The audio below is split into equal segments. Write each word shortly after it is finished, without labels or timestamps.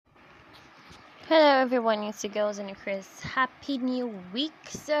Hello everyone, it's your girls and Chris. Happy New Week.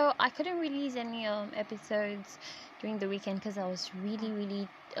 So I couldn't release any episodes during the weekend because I was really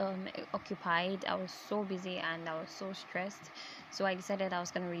occupied. I was so busy and I was so stressed. So I decided I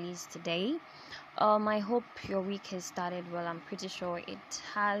was gonna release today. I hope your week has started well. I'm pretty sure it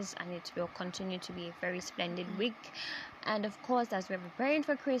has, and it will continue to be a very splendid week. And of course, as we're preparing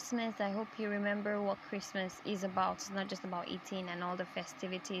for Christmas, I hope you remember what Christmas is about. It's not just about eating and all the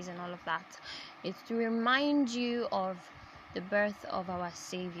festivities and all of that. It's to remind you of the birth of our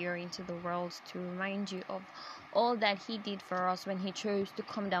Savior into the world, to remind you of all that He did for us when He chose to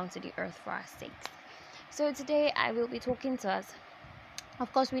come down to the earth for our sakes. So today I will be talking to us.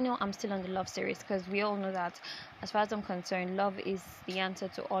 Of course, we know I'm still on the love series because we all know that, as far as I'm concerned, love is the answer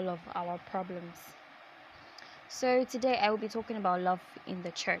to all of our problems. So today I will be talking about love in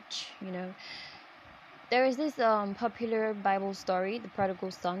the church. There is this popular Bible story, the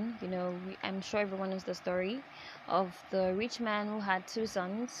prodigal son. I'm sure everyone knows the story of the rich man who had two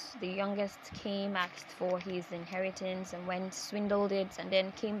sons. The youngest came, asked for his inheritance, and went, swindled it, and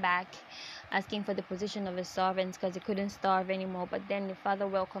then came back asking for the position of a servant because he couldn't starve anymore. But then the father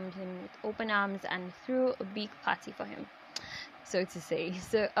welcomed him with open arms and threw a big party for him, so to say.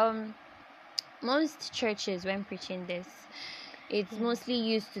 So most churches, when preaching this, it's mostly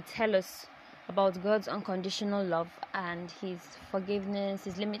used to tell us about God's unconditional love and His forgiveness,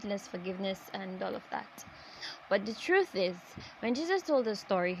 His limitless forgiveness, and all of that. But the truth is, when Jesus told the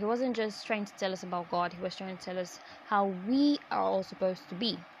story, He wasn't just trying to tell us about God, He was trying to tell us how we are all supposed to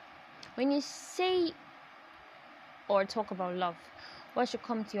be. When you say or talk about love, what should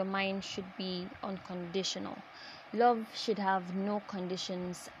come to your mind should be unconditional. Love should have no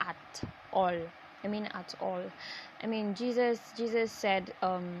conditions at all. At all. Jesus said,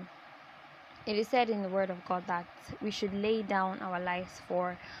 it is said in the Word of God that we should lay down our lives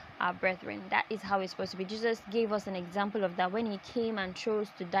for our brethren. That is how it's supposed to be. Jesus gave us an example of that when He came and chose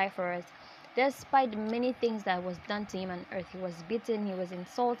to die for us. Despite many things that was done to Him on earth, He was beaten, He was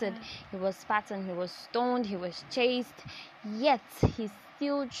insulted, He was spat on, He was stoned, He was chased, yet He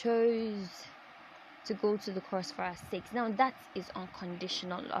still chose to go to the cross for our sakes. Now that is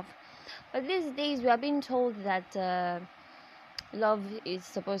unconditional love. But these days we are being told that love is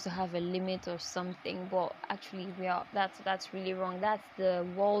supposed to have a limit or something, but actually that's really wrong. That's the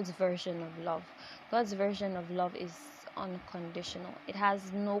world's version of love. God's version of love is unconditional. It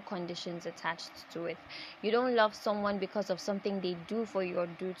has no conditions attached to it. You don't love someone because of something they do for you or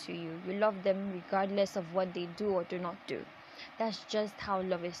do to you. You love them regardless of what they do or do not do. That's just how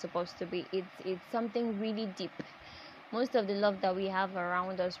love is supposed to be. It's something really deep. Most of the love that we have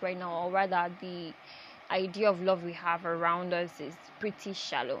around us right now, or rather the idea of love we have around us, is pretty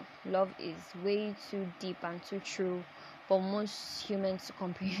shallow. Love is way too deep and too true for most humans to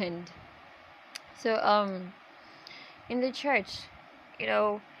comprehend. So in the church,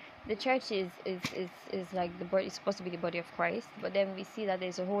 the church is like the body. It's supposed to be the body of Christ, but then we see that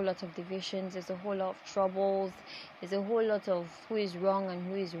there's a whole lot of divisions, there's a whole lot of troubles, there's a whole lot of who is wrong and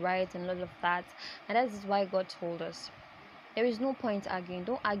who is right and all of that. And that is why God told us there is no point arguing.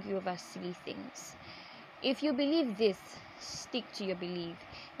 Don't argue over silly things. If you believe this, stick to your belief.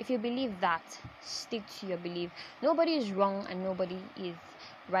 If you believe that, stick to your belief. Nobody is wrong and nobody is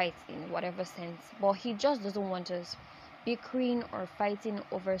right in whatever sense, but He just doesn't want us bickering or fighting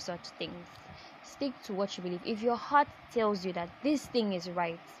over such things. Stick to what you believe. If your heart tells you that this thing is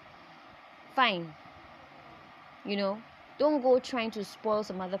right, fine. Don't go trying to spoil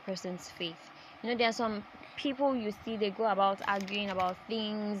some other person's faith. There are some people you see, they go about arguing about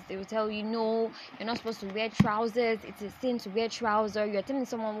things. They will tell you, no, you're not supposed to wear trousers, it's a sin to wear trousers. You're telling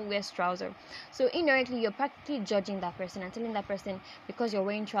someone who wears trousers, so indirectly you're practically judging that person and telling that person because you're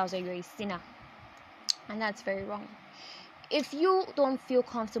wearing trousers you're a sinner, and that's very wrong. If you don't feel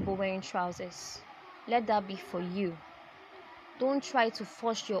comfortable wearing trousers, let that be for you. Don't try to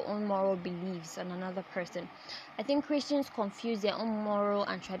force your own moral beliefs on another person. I think Christians confuse their own moral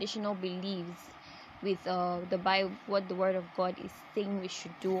and traditional beliefs with the Bible, what the Word of God is saying we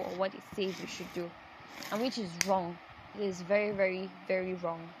should do, or what it says we should do, and which is wrong. It is very, very, very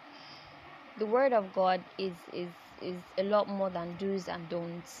wrong. The Word of God is a lot more than do's and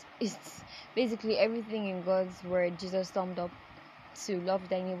don'ts. It's basically everything in God's Word. Jesus summed up to love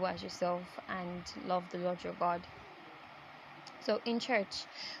thy neighbor as yourself and love the Lord your God. So in church,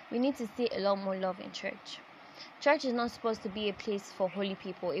 we need to see a lot more love in church. Church is not supposed to be a place for holy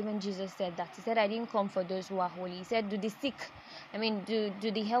people. Even Jesus said that. He said, I didn't come for those who are holy. He said, do the sick, do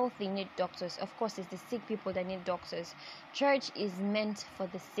the healthy need doctors? Of course, it's the sick people that need doctors. Church is meant for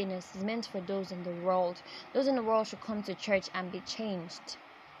the sinners. It's meant for those in the world. Those in the world should come to church and be changed.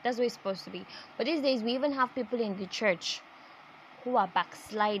 That's what it's supposed to be. But these days, we even have people in the church who are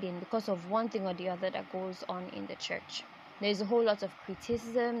backsliding because of one thing or the other that goes on in the church. There's a whole lot of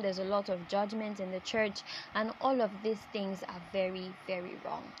criticism, there's a lot of judgment in the church, and all of these things are very, very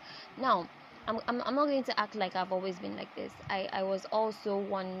wrong. Now, I'm not going to act like I've always been like this. I was also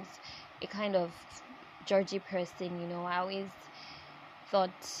once a kind of judgy person, I always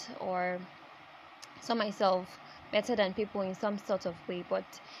thought or saw myself better than people in some sort of way. But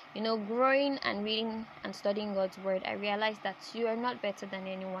growing and reading and studying God's word, I realized that you are not better than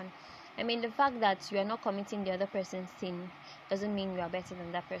anyone. I mean, the fact that you are not committing the other person's sin doesn't mean you are better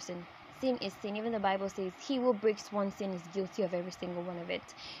than that person. Sin is sin. Even the Bible says, he who breaks one sin is guilty of every single one of it.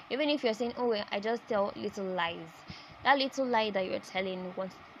 Even if you're saying, oh, I just tell little lies, that little lie that you're telling,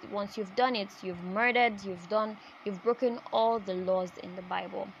 once you've done it, you've murdered, you've broken all the laws in the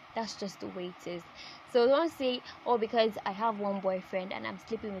Bible. That's just the way it is. So don't say, oh, because I have one boyfriend and I'm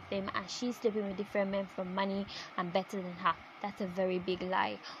sleeping with him and she's sleeping with different men for money, I'm better than her. That's a very big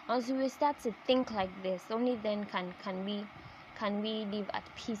lie. Once we start to think like this, only then can we live at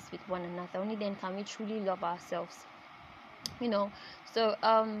peace with one another. Only then can we truly love ourselves. So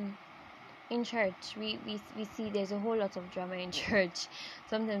in church we see there's a whole lot of drama in church.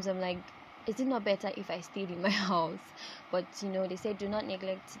 Sometimes I'm like, is it not better if I stayed in my house? But they say do not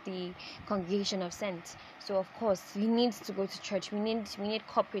neglect the congregation of saints. So of course we need to go to church. We need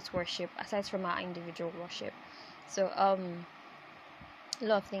corporate worship aside from our individual worship. So a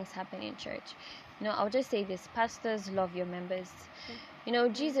lot of things happen in church. I'll just say this: pastors, love your members.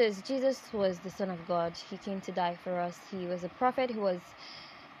 Jesus was the Son of God. He came to die for us. He was a prophet. He was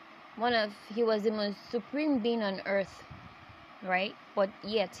the most supreme being on earth, right? But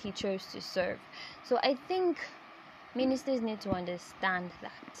yet he chose to serve. So I think ministers need to understand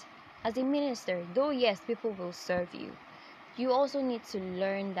that as a minister, though yes, people will serve you, you also need to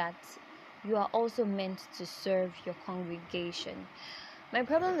learn that you are also meant to serve your congregation. My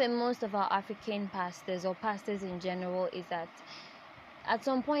problem with most of our African pastors or pastors in general is that at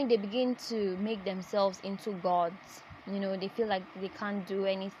some point they begin to make themselves into gods. They feel like they can't do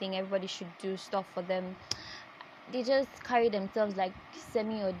anything, everybody should do stuff for them. They just carry themselves like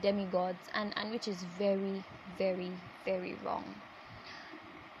semi or demigods, and which is very, very, very wrong.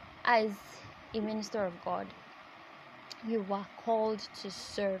 As a minister of God, you are called to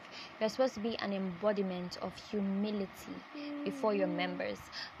serve. You're supposed to be an embodiment of humility before your members.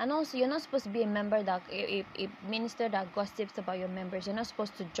 And also, you're not supposed to be a minister that gossips about your members. You're not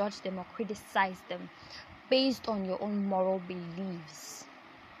supposed to judge them or criticize them based on your own moral beliefs.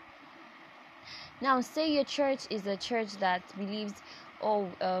 Now, say your church is a church that believes,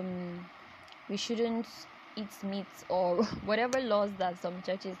 we shouldn't eat meat or whatever laws that some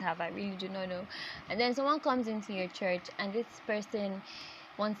churches have. I really do not know. And then someone comes into your church and this person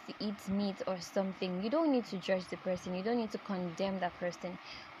wants to eat meat or something. You don't need to judge the person. You don't need to condemn that person.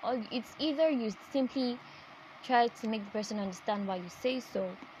 Or it's either you simply try to make the person understand why you say so.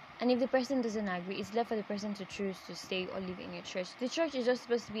 And if the person doesn't agree, it's left for the person to choose to stay or live in your church. The church is just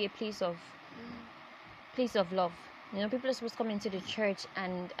supposed to be a place of love. People are supposed to come into the church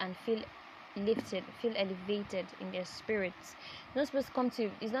and feel lifted, feel elevated in their spirits. It's not supposed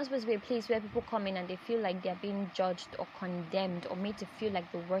to be a place where people come in and they feel like they're being judged or condemned or made to feel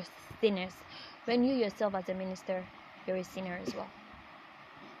like the worst sinners, when you yourself as a minister, you're a sinner as well.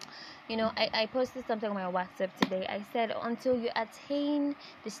 I posted something on my WhatsApp today. I said, until you attain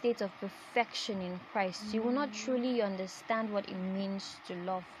the state of perfection in Christ, you will not truly understand what it means to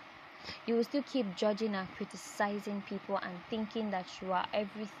love. You will still keep judging and criticizing people and thinking that you are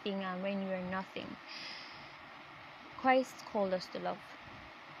everything and when you are nothing. Christ called us to love.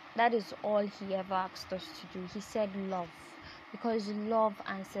 That is all he ever asked us to do. He said love, because love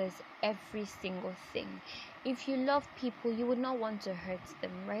answers every single thing. If you love people, you would not want to hurt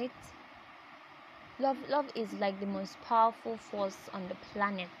them, right? Love is like the most powerful force on the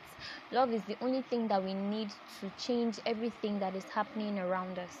planet. Love is the only thing that we need to change everything that is happening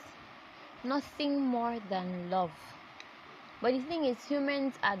around us. Nothing more than love. But the thing is,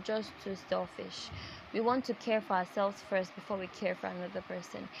 humans are just too selfish. We want to care for ourselves first before we care for another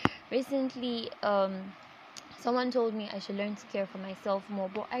person. Recently, someone told me I should learn to care for myself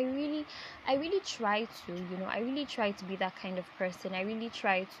more, but I really try to. I really try to be that kind of person. I really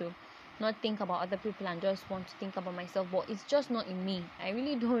try to not think about other people and just want to think about myself, but it's just not in me. I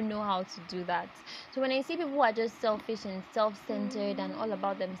really don't know how to do that. So when I see people who are just selfish and self-centered and all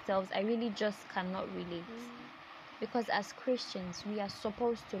about themselves, I really just cannot relate. Because as Christians, we are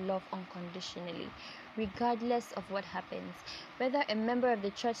supposed to love unconditionally, regardless of what happens. Whether a member of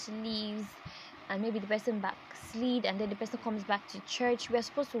the church leaves and maybe the person backslid, and then the person comes back to church, we are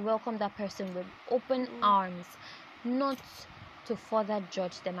supposed to welcome that person with open arms, not to further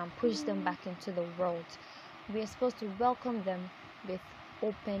judge them and push them back into the world. We are supposed to welcome them with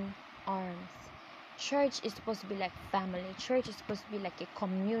open arms. Church is supposed to be like family. Church is supposed to be like a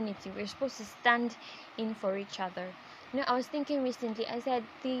community. We're supposed to stand in for each other. I was thinking recently, I said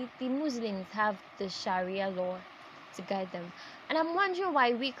the Muslims have the Sharia law to guide them, and I'm wondering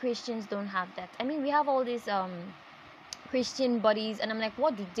why we Christians don't have that. We have all these Christian bodies, and I'm like,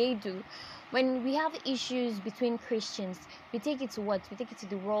 what do they do? When we have issues between Christians, we take it to what? We take it to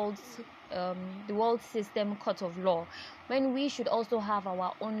the world system court of law, when we should also have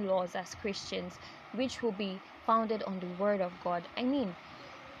our own laws as Christians, which will be founded on the word of God.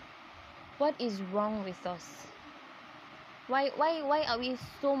 What is wrong with us? Why are we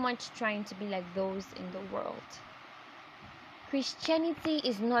so much trying to be like those in the world? Christianity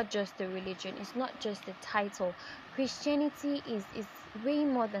is not just a religion. It's not just a title. Christianity is way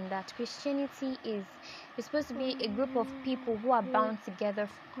more than that. Christianity is supposed to be a group of people who are bound together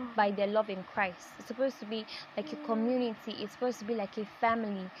by their love in Christ. It's supposed to be like a community. It's supposed to be like a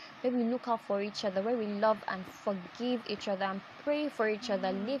family where we look out for each other, where we love and forgive each other and pray for each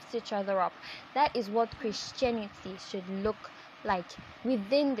other, lift each other up. That is what Christianity should look like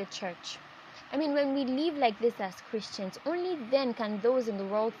within the church. When we live like this as Christians, only then can those in the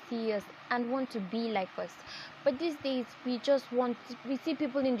world see us and want to be like us. But these days, we see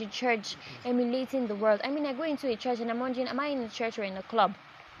people in the church emulating the world. I go into a church and I'm wondering, am I in a church or in a club?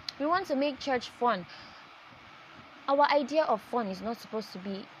 We want to make church fun. Our idea of fun is not supposed to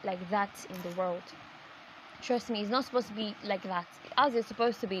be like that in the world. Trust me, it's not supposed to be like that. As it's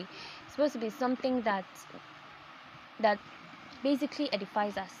supposed to be. It's supposed to be something that basically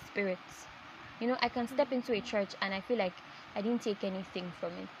edifies our spirits. I can step into a church and I feel like I didn't take anything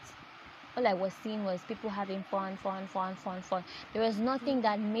from it. All I was seeing was people having fun. There was nothing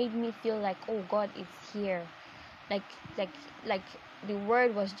that made me feel like, oh, God is here. Like the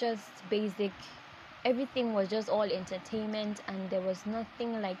word was just basic. Everything was just all entertainment, and there was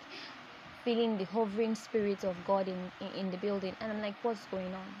nothing like feeling the hovering spirit of God in the building. And I'm like, what's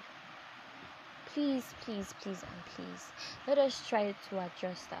going on? Please, let us try to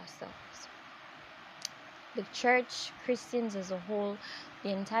adjust ourselves. The church, Christians as a whole, the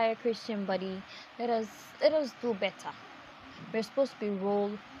entire Christian body, let us do better. We're supposed to be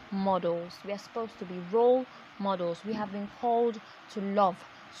role models. We are supposed to be role models. We have been called to love.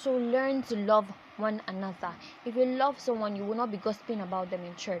 So learn to love one another. If you love someone, you will not be gossiping about them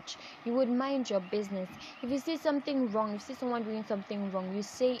in church. You would mind your business. If you see something wrong, if you see someone doing something wrong, you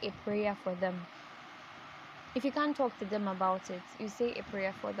say a prayer for them. If you can't talk to them about it, you say a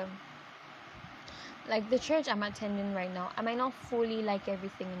prayer for them. Like the church I'm attending right now, I might not fully like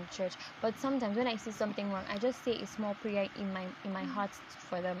everything in the church, but sometimes when I see something wrong, I just say a small prayer in my heart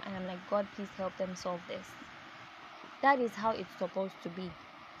for them, and I'm like, God, please help them solve this. That is how it's supposed to be.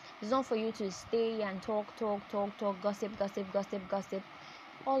 It's not for you to stay and talk, gossip.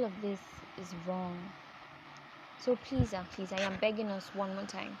 All of this is wrong. So please, I am begging us one more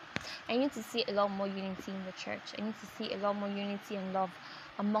time. I need to see a lot more unity in the church. I need to see a lot more unity and love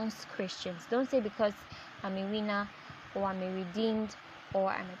amongst Christians. Don't say because I'm a winner or I'm a redeemed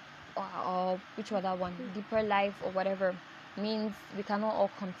or or which other one, deeper life or whatever, means we cannot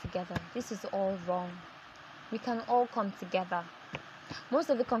all come together. This is all wrong. We can all come together. Most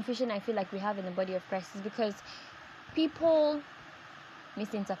of the confusion I feel like we have in the body of Christ is because people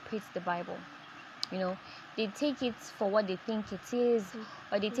misinterpret the Bible. They take it for what they think it is,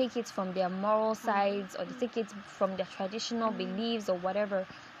 or they take it from their moral sides, or they take it from their traditional beliefs or whatever,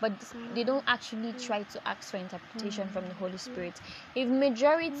 but they don't actually try to ask for interpretation from the Holy Spirit. If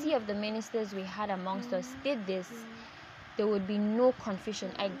majority of the ministers we had amongst us did this, there would be no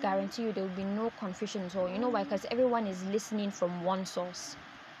confusion. I guarantee you there would be no confusion at all. You know why? Because everyone is listening from one source.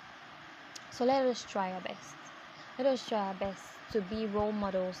 So let us try our best. Let us try our best to be role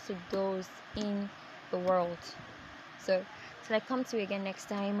models to those in the world. So till I come to you again next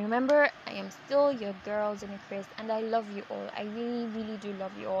time, remember, I am still your girl Zenny Chris, and I love you all. I really, really do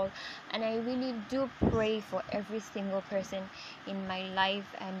love you all, and I really do pray for every single person in my life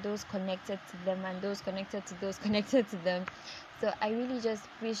and those connected to them and those connected to those connected to them. So I really just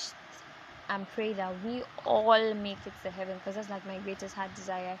wish and pray that we all make it to heaven, because that's like my greatest heart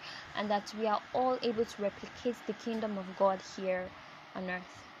desire, and that we are all able to replicate the kingdom of God here on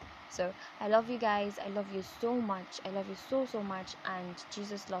earth. So I love you guys. I love you so much. I love you so much, and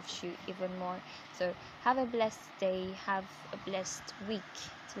Jesus loves you even more. So have a blessed day. Have a blessed week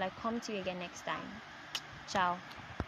till I come to you again next time. Ciao.